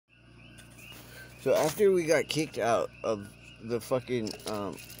So after we got kicked out of the fucking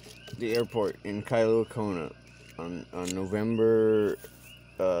the airport in Kailua, Kona on November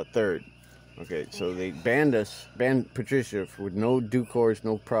 3rd. Okay, so they banned Patricia with no due course,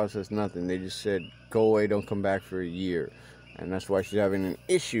 no process, nothing. They just said, go away, don't come back for a year. And that's why she's having an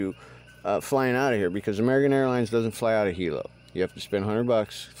issue flying out of here, because American Airlines doesn't fly out of Hilo. You have to spend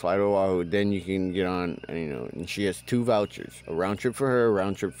 $100, fly to Oahu, then you can get on, and she has 2 vouchers, a round trip for her, a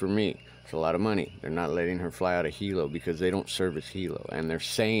round trip for me. It's a lot of money. They're not letting her fly out of Hilo because they don't service Hilo, and they're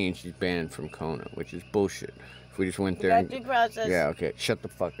saying she's banned from Kona, which is bullshit. If we just went there and, yeah, okay, shut the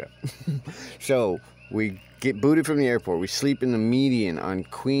fuck up. So we get booted from the airport. We sleep in the median on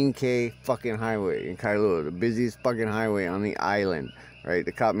Queen K fucking highway in Kailua, the busiest fucking highway on the island, right?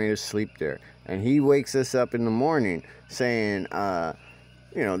 The cop made us sleep there, and he wakes us up in the morning saying,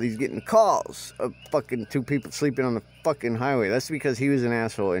 he's getting calls of fucking 2 people sleeping on the fucking highway. That's because he was an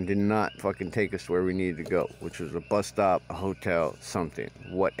asshole and did not fucking take us where we needed to go, which was a bus stop, a hotel, something,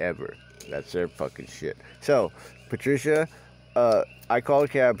 whatever. That's their fucking shit. So, Patricia, I call a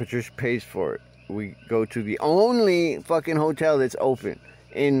cab, Patricia pays for it. We go to the only fucking hotel that's open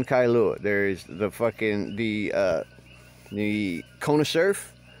in Kailua. There's the fucking, the Kona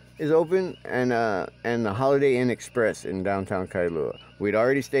Surf is open, and the Holiday Inn Express in downtown Kailua. We'd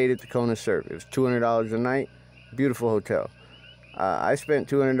already stayed at the Kona Surf. It was $200 a night. Beautiful hotel. I spent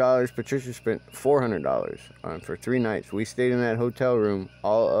 $200. Patricia spent $400 for 3 nights. We stayed in that hotel room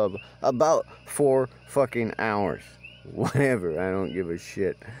all of about 4 fucking hours. Whatever. I don't give a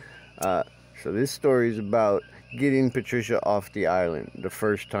shit. So this story is about getting Patricia off the island the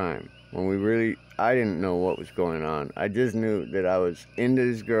first time. When I didn't know what was going on. I just knew that I was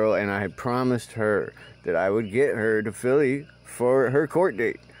into this girl, and I had promised her that I would get her to Philly for her court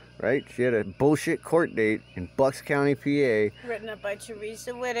date. Right? She had a bullshit court date in Bucks County, PA. Written up by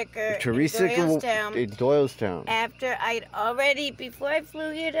Teresa Whitaker in Doylestown. After I'd already, before I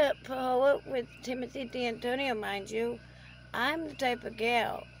flew here to Pahoa with Timothy D'Antonio, mind you, I'm the type of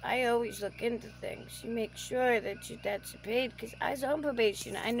gal, I always look into things. You make sure that your debts are paid, because I was on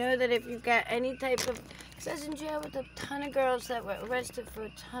probation. I know that if you've got any type of, because I was in jail with a ton of girls that were arrested for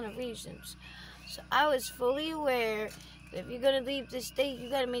a ton of reasons. So I was fully aware that if you're going to leave the state, you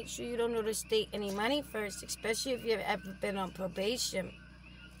got to make sure you don't owe the state any money first, especially if you've ever been on probation.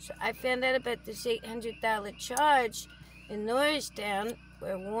 So I found out about this $800 charge in Norristown,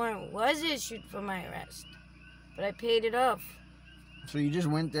 where a warrant was issued for my arrest. But I paid it off. So you just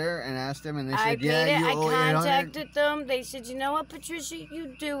went there and asked them, and they said, you owe $800? I contacted them. They said, you know what, Patricia,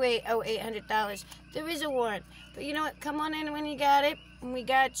 you do owe $800. There is a warrant. But you know what, come on in when you got it, and we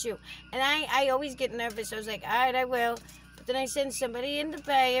got you. And I always get nervous. I was like, all right, I will. But then I sent somebody in to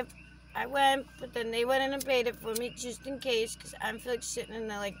pay it. I went, but then they went in and paid it for me just in case, because I'm like sitting in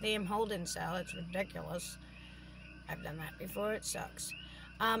there like damn holding cell. It's ridiculous. I've done that before. It sucks.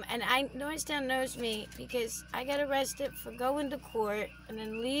 And Norristown knows me because I got arrested for going to court and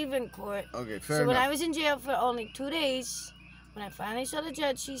then leaving court. Okay, fair So enough. when I was in jail for only 2 days, when I finally saw the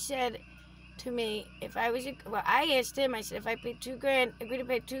judge, she said to me, if I was, I asked him, I said, if I paid $2,000, agree to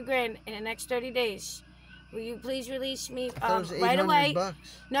pay $2,000 in the next 30 days, will you please release me right away?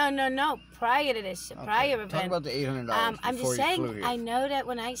 $800. No. Prior to this, prior event. Talk about the $800. I'm just saying, I know that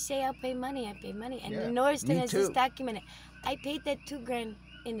when I say I'll pay money, I pay money. And the Norristown has this documented. I paid that $2,000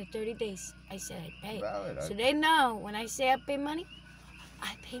 in the 30 days. I said I'd pay it. Valid. So they know when I say I pay money,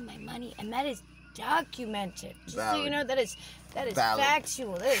 I pay my money, and that is documented. Just so you know, that is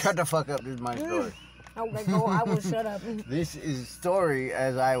factual. Shut the fuck up. This is my story. Okay, go. I will shut up. This is a story,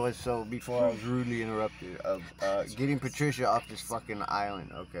 before I was rudely interrupted, of getting Patricia off this fucking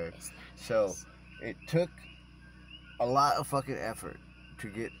island, okay? So, it took a lot of fucking effort to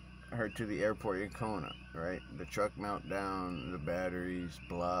get her to the airport in Kona, right? The truck meltdown, the batteries,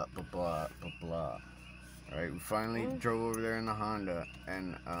 blah, blah, blah, blah, blah. Right? We finally drove over there in the Honda,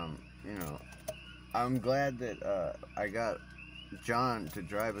 and, I'm glad that I got John to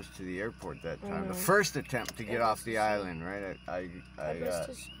drive us to the airport that time. The first attempt to get off the island, right?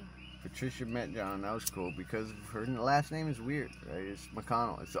 Patricia met John. That was cool because her last name is weird, right? It's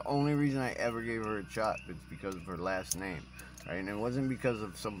McConnell. It's the only reason I ever gave her a shot. It's because of her last name, right? And it wasn't because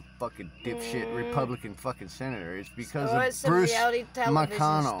of some fucking dipshit Republican fucking senator. It's because of Bruce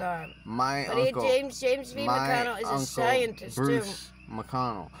McConnell, star. My but uncle. James V. McConnell is a scientist Bruce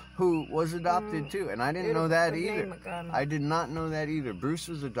McConnell, who was adopted too, and I didn't know that either. I did not know that either. Bruce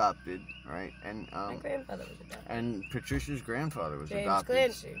was adopted, right? And my grandfather was adopted. And Patricia's grandfather was James adopted.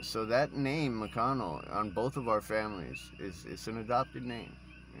 Clancy. So that name McConnell on both of our families is an adopted name.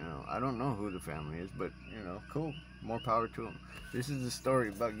 You know, I don't know who the family is, but, you know, cool. More power to them. This is the story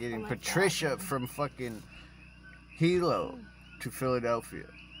about getting Patricia from fucking Hilo to Philadelphia.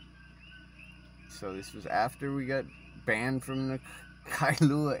 So this was after we got banned from the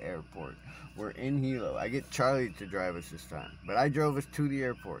Kailua airport. We're in Hilo. I get Charlie to drive us this time, but I drove us to the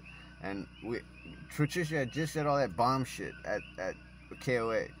airport, and Patricia had just said all that bomb shit at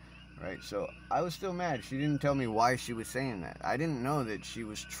KOA, right? So I was still mad. She didn't tell me why she was saying that. I didn't know that she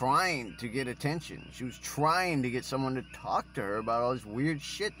was trying to get attention. She was trying to get someone to talk to her about all this weird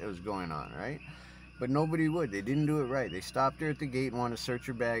shit that was going on, right? But nobody would. They didn't do it right. They stopped her at the gate and wanted to search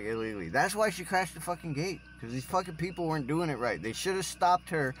her bag illegally. That's why she crashed the fucking gate. Because these fucking people weren't doing it right. They should have stopped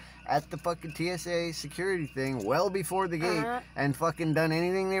her at the fucking TSA security thing well before the gate and fucking done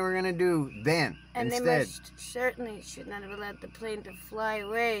anything they were going to do then. And instead. they most certainly should not have allowed the plane to fly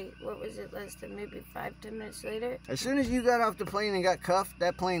away. What was it, less than maybe 5-10 minutes later? As soon as you got off the plane and got cuffed,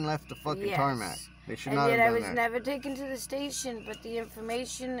 that plane left the fucking tarmac. They should not have done that. And yet I was never taken to the station, but the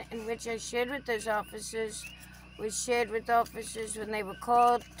information in which I shared with those officers was shared with officers when they were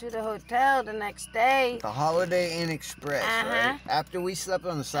called to the hotel the next day. The Holiday Inn Express, right? After we slept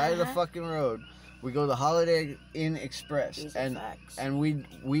on the side of the fucking road, we go to the Holiday Inn Express. These are facts. And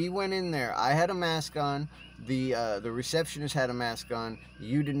we went in there. I had a mask on. The receptionist had a mask on.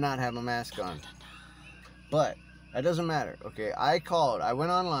 You did not have a mask on. But that doesn't matter, okay? I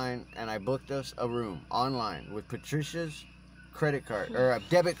went online and I booked us a room online with Patricia's credit card, or a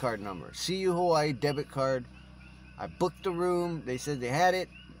debit card number. CU Hawaii debit card. I booked the room. They said they had it.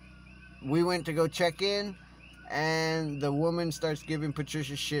 We went to go check in, and the woman starts giving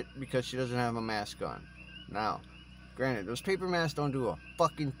Patricia shit because she doesn't have a mask on. Now, granted, those paper masks don't do a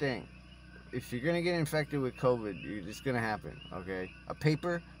fucking thing. If you're gonna get infected with COVID, it's gonna happen, okay? A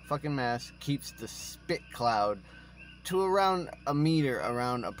paper fucking mask keeps the spit cloud to around a meter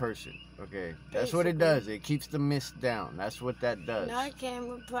around a person, okay? That's what it does. It keeps the mist down. That's what that does. Narcan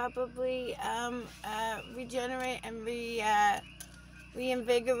would probably regenerate and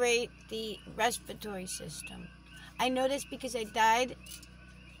reinvigorate the respiratory system. I know this because I died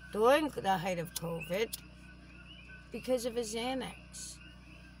during the height of COVID because of a Xanax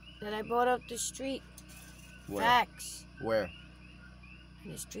that I bought off the street. Where? Facts. Where?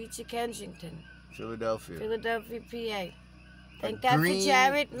 In the streets of Kensington. Philadelphia, PA. Thank God for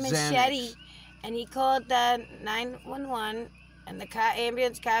Jared Machete. And he called 911, and the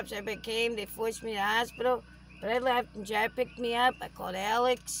ambulance cops came. They forced me to the hospital, but I left, and Jared picked me up. I called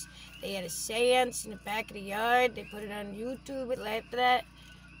Alex. They had a seance in the back of the yard. They put it on YouTube. It laughed at that.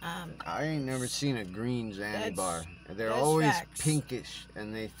 I ain't never seen a green Xanny bar. They're always facts. Pinkish,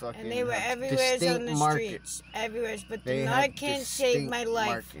 and they fucking and they were have everywhere distinct on the markings. streets. Everywhere. But the They have Narcan saved my distinct life.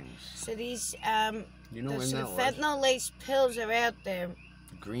 markings. So these, You know when the that was? fentanyl-laced pills are out there.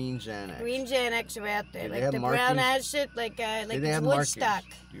 Green Xanax. Green Xanax are out there. Did they Like have the markings? brown acid, like Did they it's have Woodstock.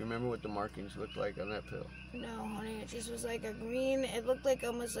 markings? Do you remember what the markings looked like on that pill? No, honey, it just was like a green. It looked like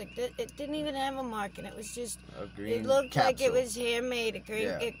almost like it didn't even have a marking. It was just. A green It looked capsule. like it was handmade. A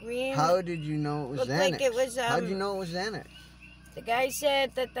green. How did you know it was looked Xanax? like it was. How did you know it was Xanax? The guy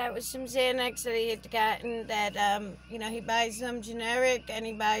said that was some Xanax that he had gotten. That he buys them generic and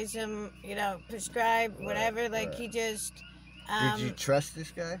he buys them, prescribed, whatever. Like he just. Did you trust this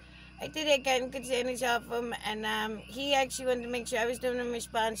guy? I did it, getting good Xanax off him, and he actually wanted to make sure I was doing them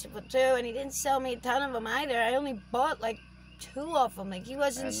responsible too, and he didn't sell me a ton of them either. I only bought like 2 of them. Like he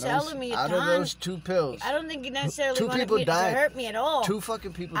wasn't selling me a ton. Out of those 2 pills, I don't think he necessarily 2 wanted people me died. to hurt me at all. 2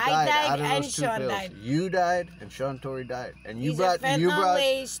 fucking people I died out of and those 2 Sean pills. died. You died and Sean Torrey died, and you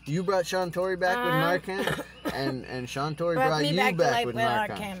These brought Sean Torrey back with Narcan, and Sean Torrey brought you back with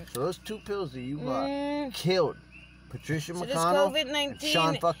Narcan. So those 2 pills that you bought killed Patricia McConnell and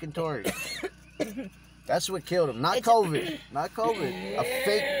Sean fucking Torrey. That's what killed him. Not COVID. Not COVID. A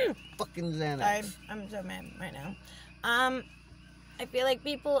fake fucking Xanax. I'm so mad right now. I feel like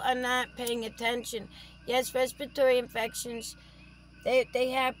people are not paying attention. Yes, respiratory infections,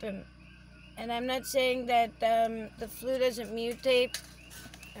 they happen. And I'm not saying that the flu doesn't mutate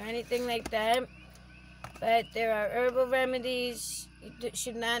or anything like that. But there are herbal remedies. You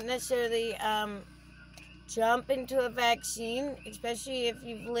should not necessarily jump into a vaccine, especially if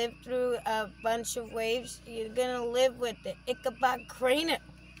you've lived through a bunch of waves. You're gonna live with the Ichabod Crane.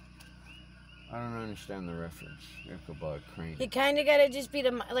 I don't understand the reference. Ichabod Crane. You kind of gotta just be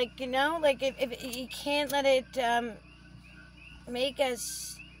if you can't let it make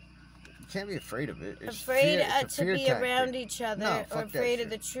us. You can't be afraid of it. It's afraid to be tactic. Around each other, or afraid of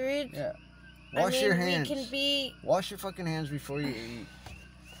the truth. Yeah. Wash your hands. We can be. Wash your fucking hands before you eat.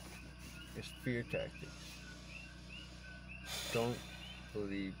 It's fear tactics. Don't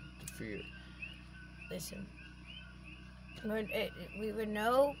believe the fear. Listen, we were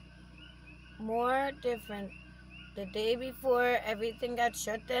no more different the day before everything got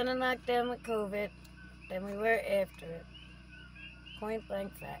shut down and locked down with COVID than we were after it. Point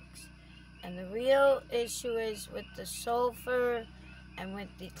blank facts. And the real issue is with the sulfur and with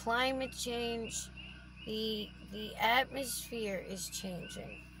the climate change, the atmosphere is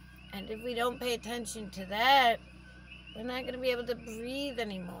changing. And if we don't pay attention to that, we're not going to be able to breathe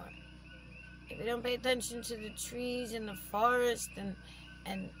anymore. If we don't pay attention to the trees and the forest and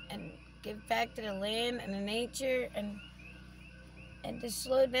give back to the land and the nature and just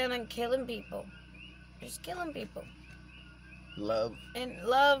slow down on killing people. Just killing people. Love And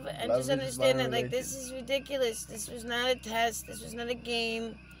Love just is understand my that, like, religion. this is ridiculous. This was not a test. This was not a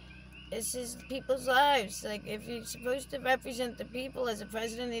game. This is people's lives. Like, if you're supposed to represent the people as a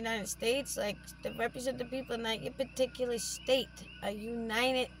president of the United States, like, to represent the people, not your particular state, a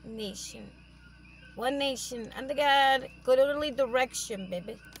united nation. One nation, under God, good orderly direction,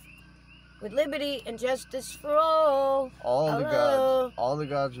 baby. With liberty and justice for all. all the Hello. gods. All the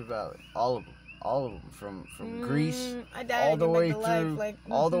gods are valid. All of them. All of them. From Greece I died all and the came way back to life, through, like,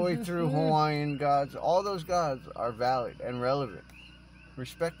 all the way through Hawaiian gods. All those gods are valid and relevant.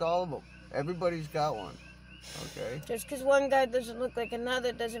 Respect all of them. Everybody's got one. Okay. Just because one God doesn't look like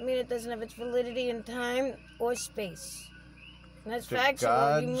another doesn't mean it doesn't have its validity in time or space. And that's The factual.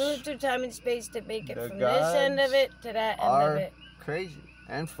 You gods- move through time and space to make it the from this end of gods it to that end are of it. crazy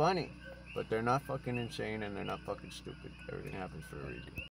and funny, but they're not fucking insane and they're not fucking stupid. Everything happens for a reason.